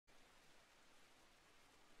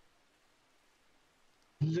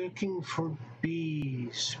Looking for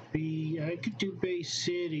bees. I could do Bay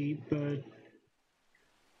City, but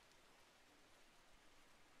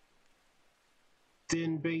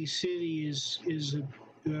then Bay City is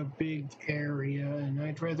a big area, and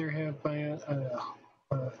I'd rather have my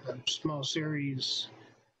a small series,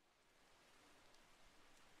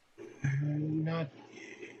 not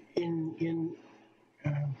in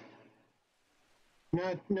uh,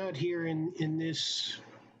 not here in this.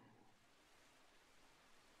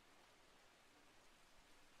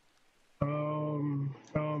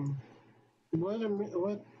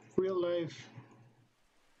 What real life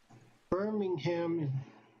Birmingham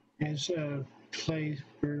is a place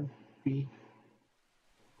where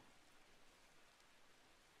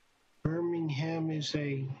Birmingham is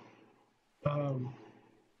a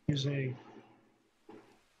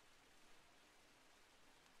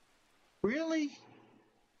really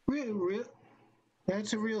real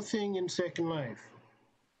that's a real thing in Second Life.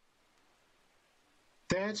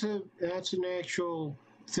 That's an actual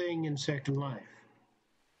thing in Second Life.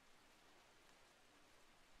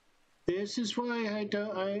 This is why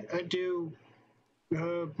I do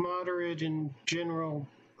moderate and general.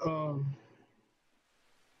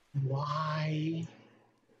 Why?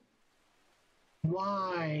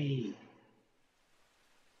 Why?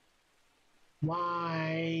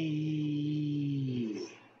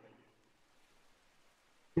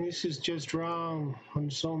 This is just wrong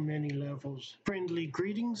on so many levels. Friendly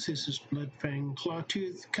greetings, this is Bloodfang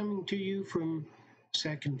Clawtooth coming to you from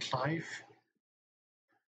Second Life.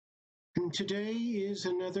 And today is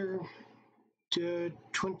another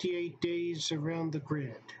 28 days around the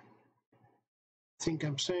grid. I think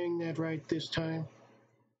I'm saying that right this time.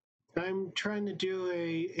 I'm trying to do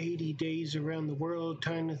a 80 days around the world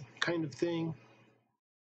kind of thing.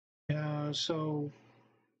 So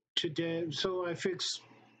today, I fixed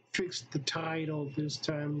the title this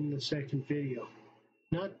time in the second video.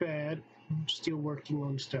 Not bad. I'm still working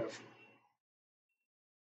on stuff.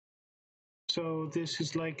 So this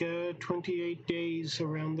is like a 28 days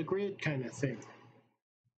around the grid kind of thing.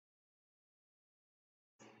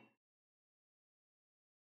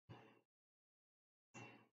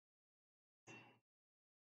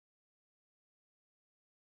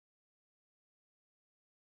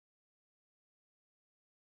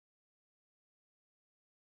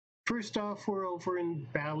 First off, we're over in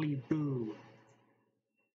Ballyboo.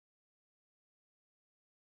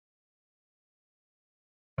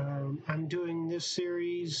 I'm doing this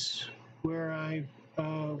series where I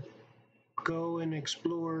go and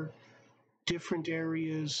explore different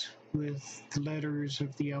areas with the letters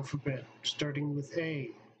of the alphabet, starting with A.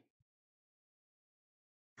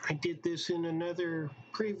 I did this in another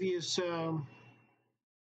previous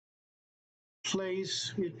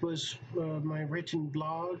place. It was my written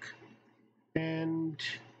blog, and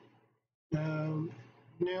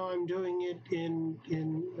now I'm doing it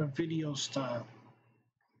in a video style.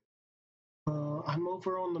 I'm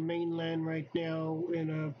over on the mainland right now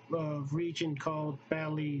in a region called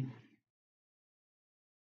Bally.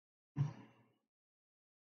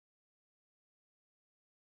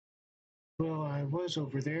 Well, I was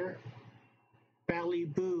over there.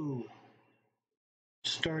 Ballyboo,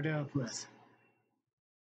 start out with.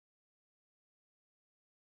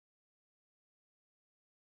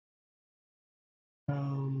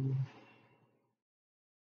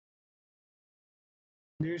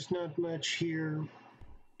 There's not much here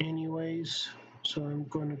anyways, so I'm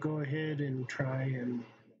going to go ahead and try and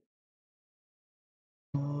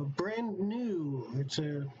brand new. It's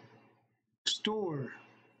a store.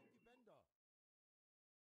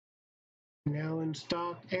 Now in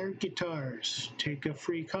stock air guitars. Take a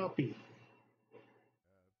free copy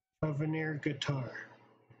of an air guitar.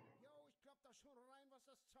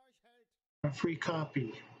 A free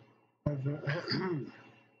copy of a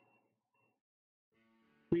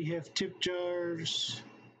we have tip jars,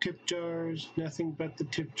 nothing but the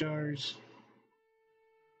tip jars.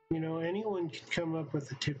 You know, anyone can come up with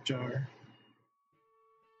a tip jar.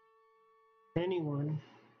 Anyone.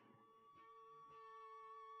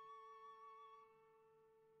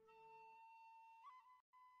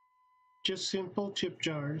 Just simple tip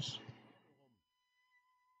jars.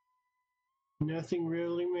 Nothing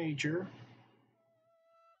really major.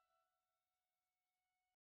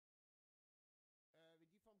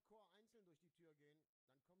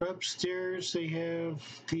 Upstairs, they have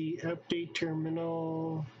the update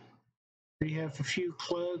terminal. They have a few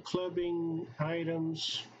clubbing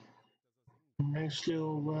items. Nice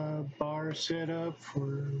little bar set up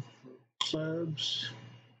for clubs.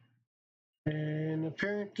 And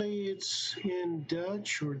apparently it's in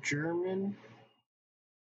Dutch or German.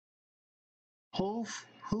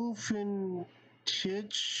 Hoefen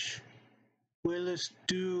Titch Willis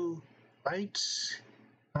do Lights.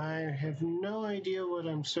 I have no idea what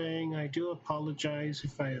I'm saying. I do apologize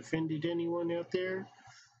if I offended anyone out there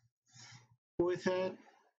with that.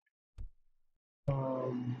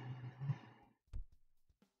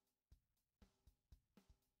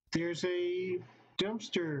 There's a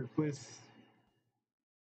dumpster with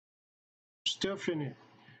stuff in it.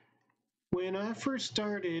 When I first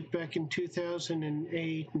started back in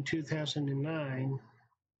 2008 and 2009,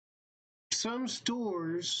 some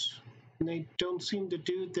stores, and they don't seem to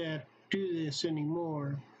do this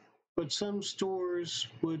anymore, but some stores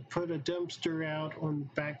would put a dumpster out on the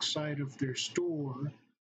backside of their store,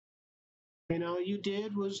 and all you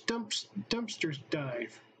did was dumpster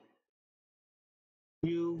dive.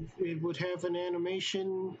 It would have an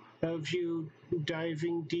animation of you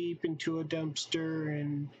diving deep into a dumpster,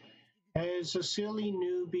 and as a silly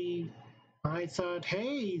newbie, I thought,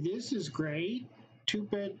 hey, this is great. Too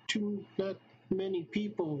bad not many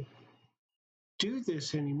people do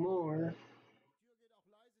this anymore.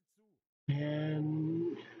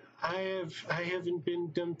 And I haven't been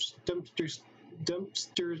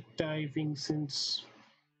dumpster diving since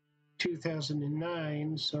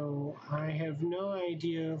 2009, so I have no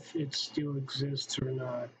idea if it still exists or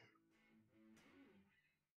not.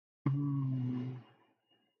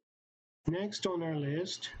 Next on our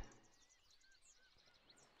list,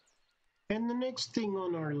 and the next thing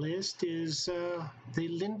on our list is the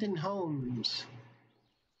Linden homes.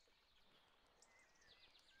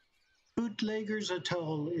 Bootleggers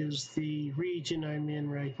Atoll is the region I'm in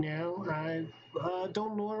right now. I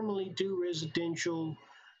don't normally do residential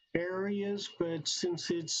areas, but since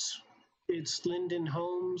it's Linden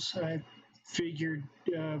homes, I figured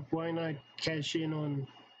why not cash in on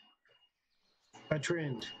a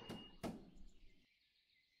trend.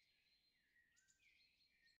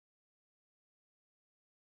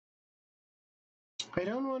 I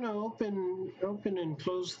don't want to open and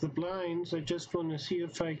close the blinds. I just want to see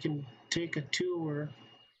if I can take a tour.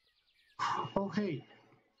 Oh, hey.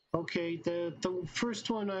 Okay, the first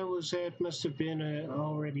one I was at must have been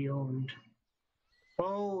already owned.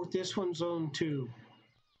 Oh, this one's owned too.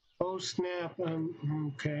 Oh, snap.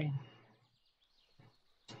 Okay.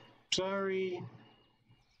 Sorry.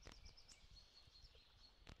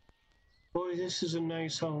 Boy, this is a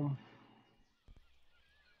nice home.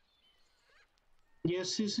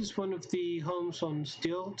 Yes, this is one of the homes on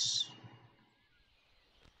stilts.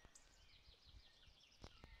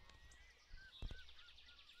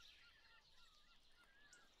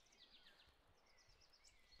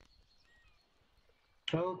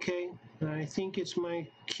 Okay, I think it's my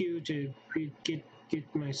cue to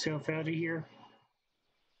get myself out of here.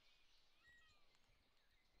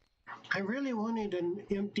 I really wanted an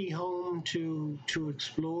empty home to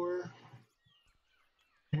explore,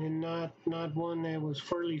 and not one that was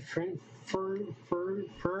furly,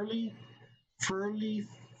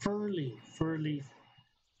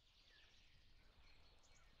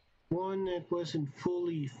 one that wasn't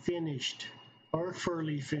fully finished or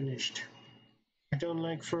furly finished. I don't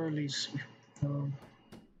like furlies.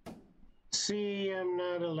 See, I'm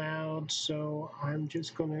not allowed, so I'm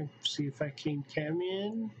just gonna see if I can come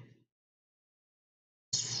in.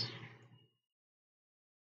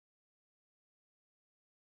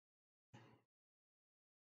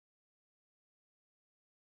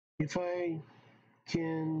 If I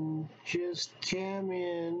can just come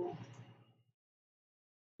in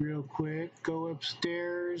real quick, go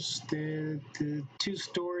upstairs. The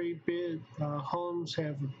two-story homes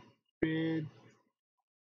have a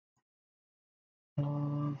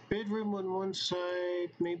bedroom on one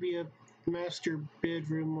side, maybe a master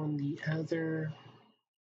bedroom on the other.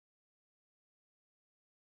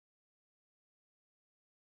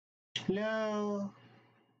 Hello,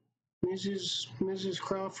 Mrs.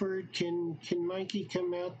 Crawford. Can Mikey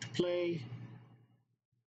come out to play?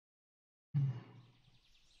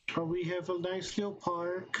 Oh, we have a nice little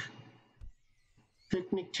park,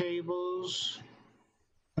 picnic tables,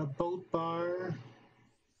 a boat bar.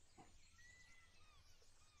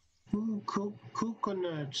 Ooh,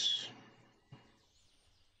 coconuts.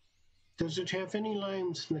 Does it have any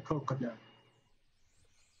limes in the coconut?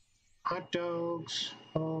 Hot dogs.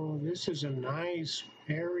 Oh, this is a nice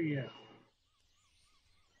area.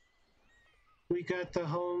 We got the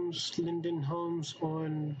homes, Linden homes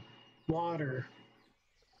on water.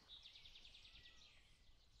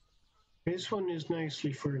 This one is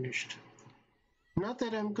nicely furnished. Not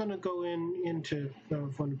that I'm gonna go into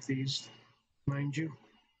one of these, mind you.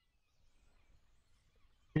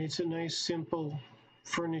 It's a nice, simple,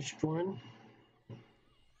 furnished one.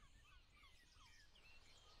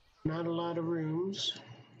 Not a lot of rooms.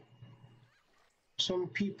 Some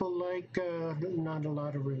people like not a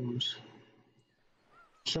lot of rooms.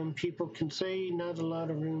 Some people can say not a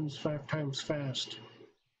lot of rooms 5 times fast.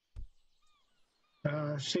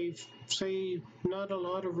 Say not a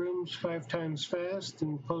lot of rooms 5 times fast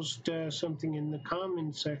and post something in the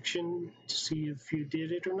comment section to see if you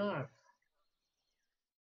did it or not.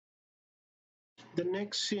 The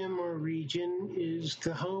next sim or region is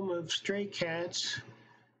the home of stray cats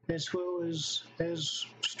as well as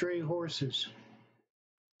stray horses.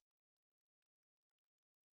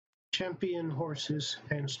 Champion horses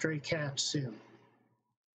and stray cats sim.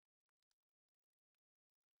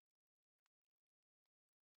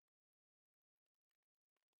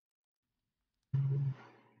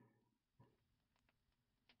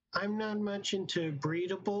 I'm not much into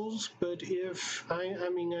breedables, but if I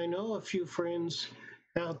mean, I know a few friends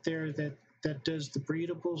out there that does the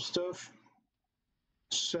breedable stuff.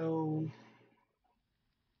 So,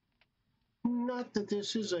 not that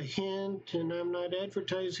this is a hint, and I'm not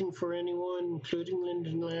advertising for anyone, including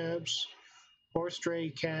Linden Labs or Stray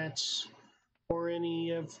Cats or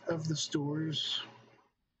any of the stores.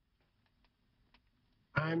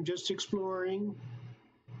 I'm just exploring.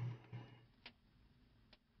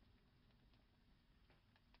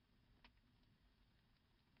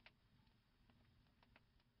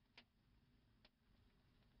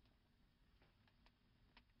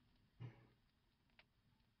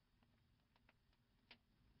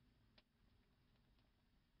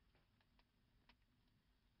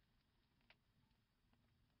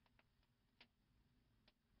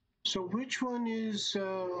 So, which one is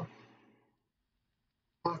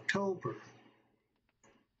October?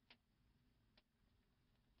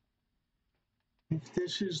 If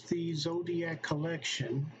this is the Zodiac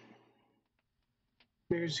collection,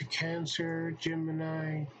 there's a Cancer,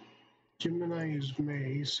 Gemini. Gemini is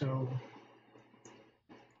May, so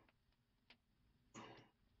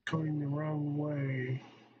going the wrong way.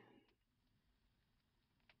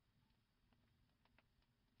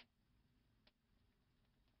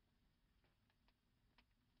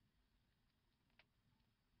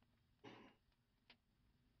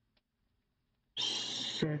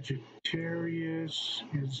 Sagittarius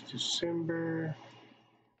is December.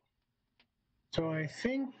 So I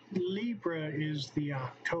think Libra is the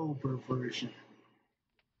October version.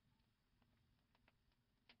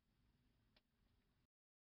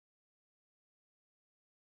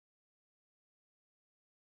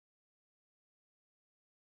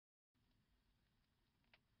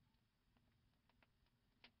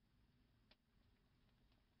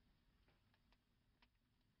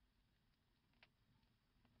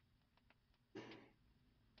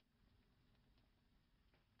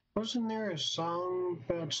 Wasn't there a song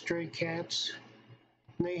about stray cats?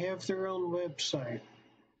 They have their own website.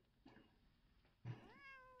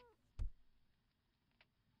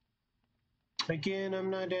 Again,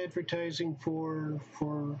 I'm not advertising for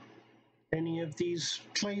any of these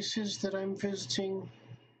places that I'm visiting.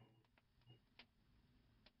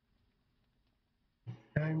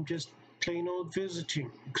 I'm just plain old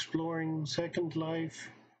visiting, exploring Second Life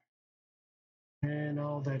and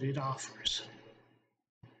all that it offers.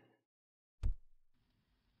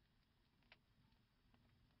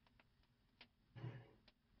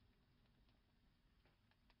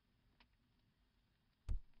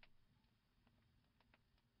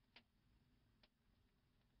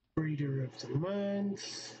 Breeder of the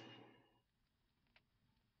Month.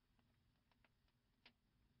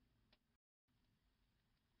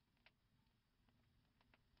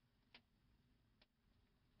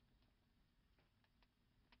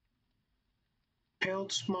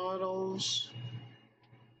 Pelts models.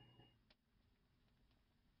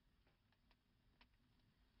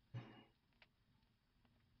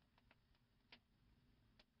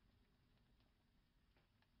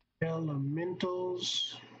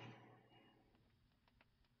 Elementals.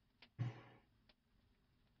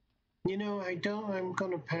 You know, I'm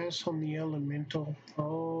gonna pass on the elemental.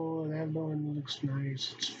 Oh, that one looks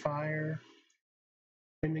nice. It's fire.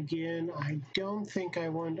 And again, I don't think I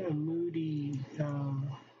want a moody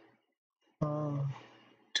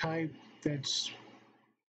type that's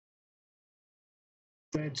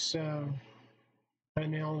an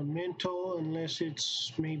elemental, unless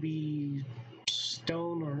it's maybe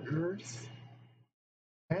stone or earth.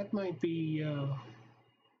 That might be a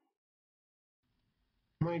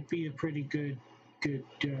pretty good.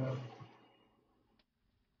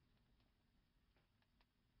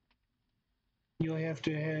 You'll have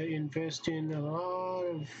to invest in a lot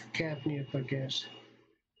of catnip, I guess.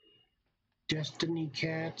 Destiny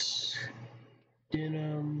cats,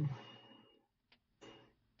 denim.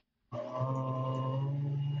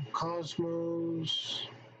 Cosmos,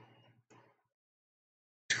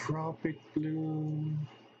 Tropic Bloom,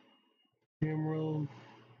 Emerald.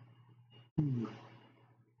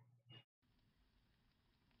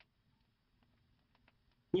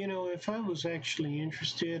 You know, if I was actually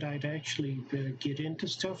interested, I'd actually get into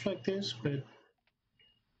stuff like this, but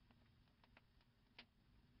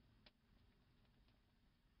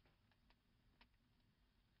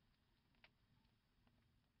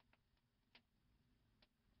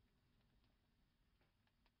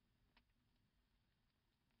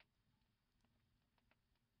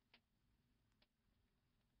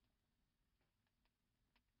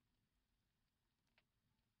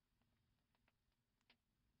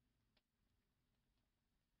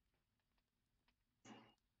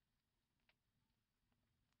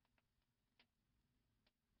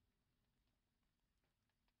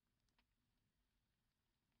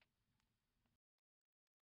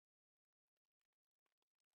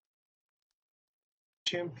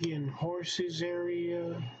Champion Horses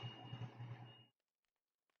area.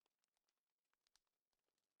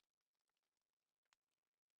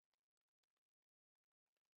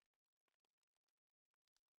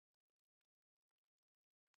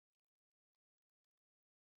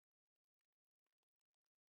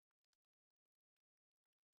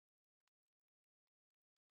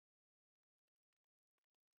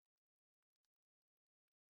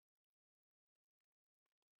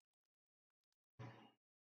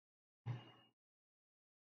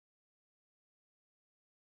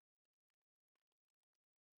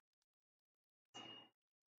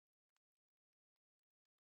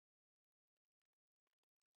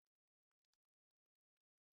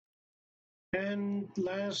 And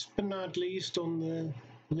last but not least on the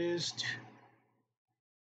list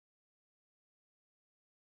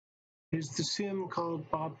is the sim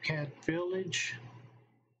called Bobcat Village.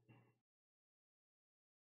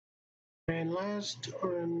 And last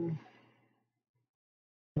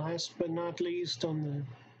but not least on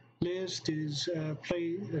the list is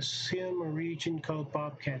play a sim, a region called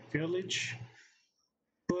Bobcat Village.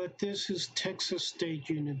 But this is Texas State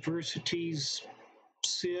University's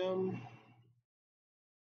sim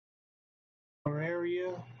or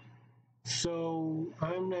area, so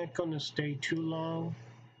I'm not going to stay too long.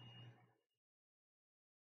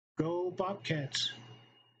 Go Bobcats.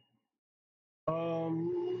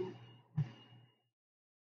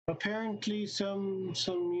 Apparently, some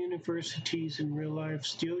universities in real life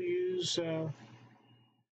still use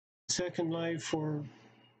Second Life for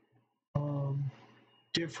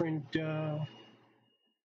different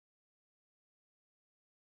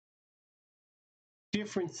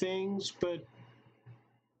different things, but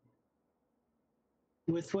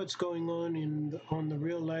with what's going on on the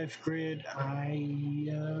real life grid,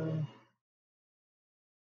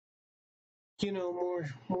 you know,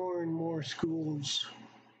 more and more schools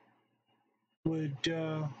would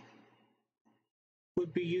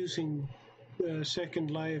be using Second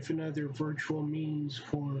Life and other virtual means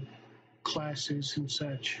for classes and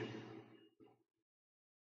such.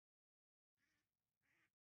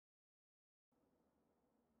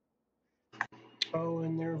 Oh,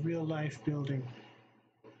 and their real life building.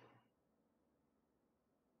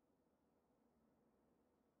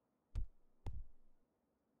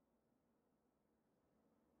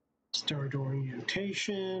 Start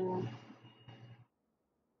orientation.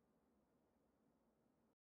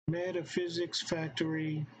 Metaphysics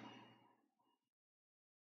factory.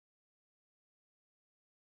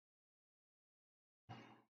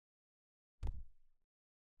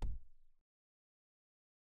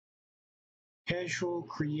 Casual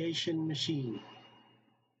creation machine.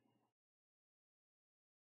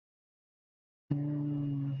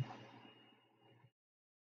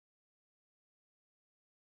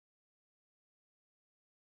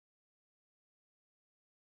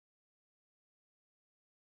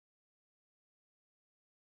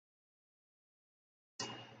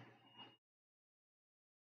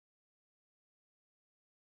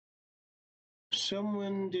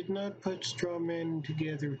 Someone did not put straw men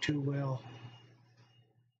together too well.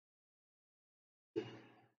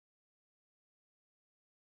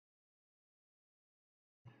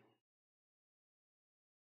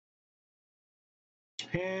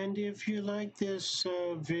 And if you like this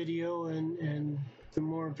video and the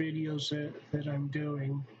more videos that I'm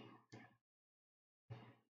doing,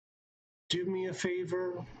 do me a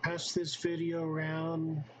favor, pass this video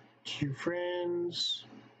around to your friends.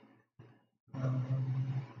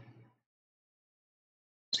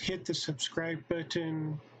 Hit the subscribe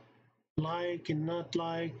button, like and not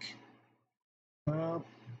like.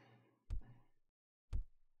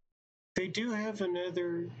 They do have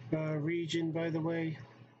another region, by the way,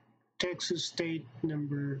 Texas State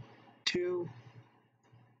number 2.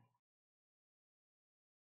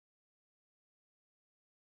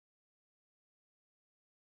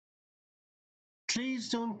 Please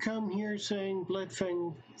don't come here saying,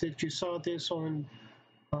 Bloodfang, that you saw this on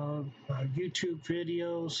a YouTube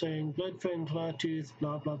video saying Bloodfang Clawtooth,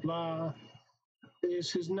 blah, blah, blah.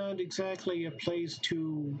 This is not exactly a place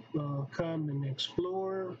to come and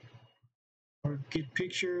explore or get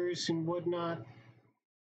pictures and whatnot.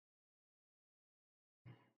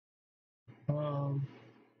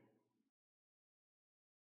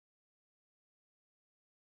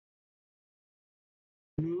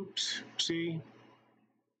 Oops, see?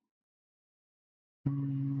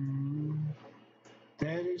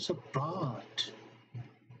 That is a bot.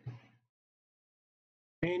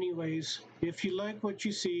 Anyways, if you like what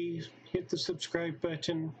you see, hit the subscribe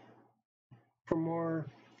button for more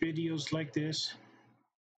videos like this.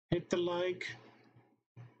 Hit the like.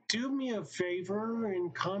 Do me a favor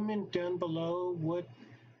and comment down below what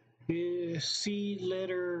C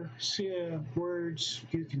letter words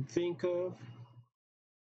you can think of.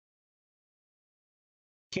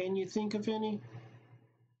 Can you think of any?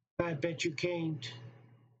 I bet you can't.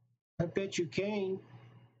 I bet you can.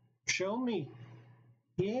 Show me.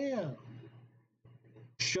 Yeah.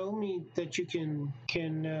 Show me that you can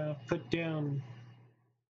put down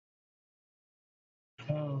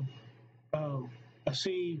a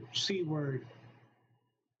C word.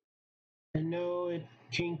 And no, it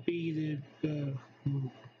can't be the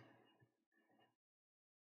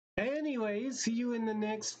Anyways, see you in the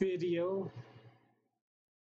next video.